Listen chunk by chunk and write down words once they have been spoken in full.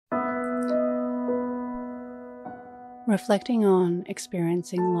Reflecting on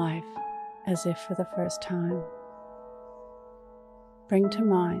experiencing life as if for the first time. Bring to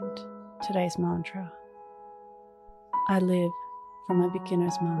mind today's mantra. I live from a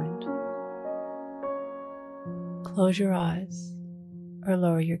beginner's mind. Close your eyes or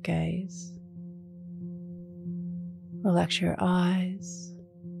lower your gaze. Relax your eyes,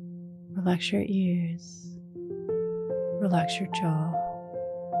 relax your ears, relax your jaw.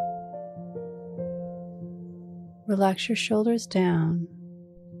 Relax your shoulders down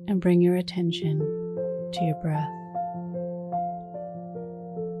and bring your attention to your breath.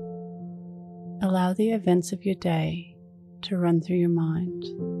 Allow the events of your day to run through your mind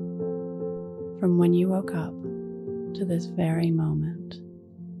from when you woke up to this very moment.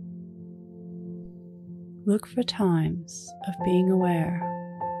 Look for times of being aware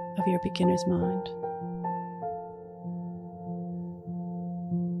of your beginner's mind.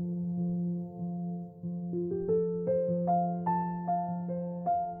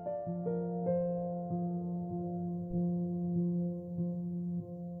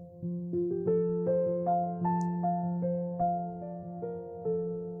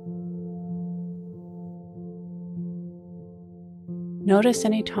 Notice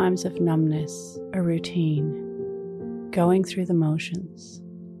any times of numbness or routine, going through the motions.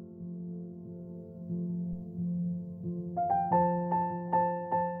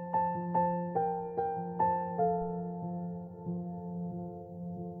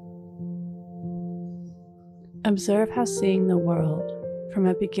 Observe how seeing the world from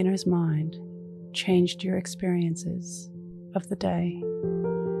a beginner's mind changed your experiences of the day.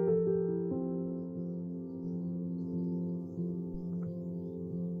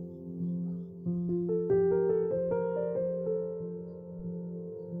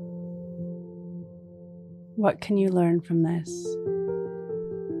 What can you learn from this?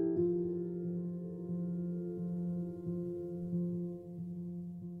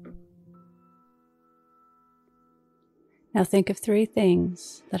 Now think of 3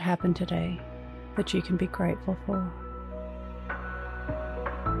 things that happened today that you can be grateful for.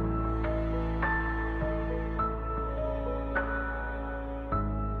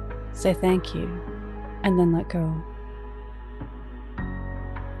 Say thank you and then let go.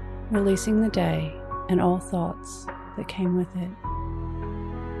 Releasing the day and all thoughts that came with it.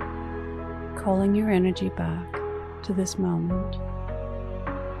 Calling your energy back to this moment.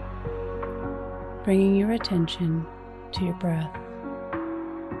 Bringing your attention to your breath.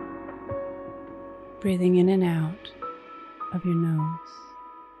 Breathing in and out of your nose.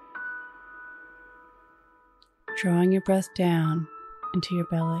 Drawing your breath down into your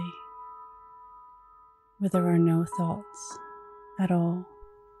belly, where there are no thoughts at all.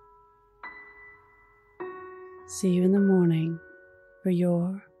 See you in the morning for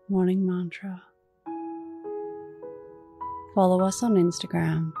your morning mantra. Follow us on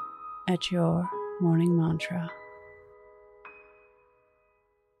Instagram at Your Morning Mantra.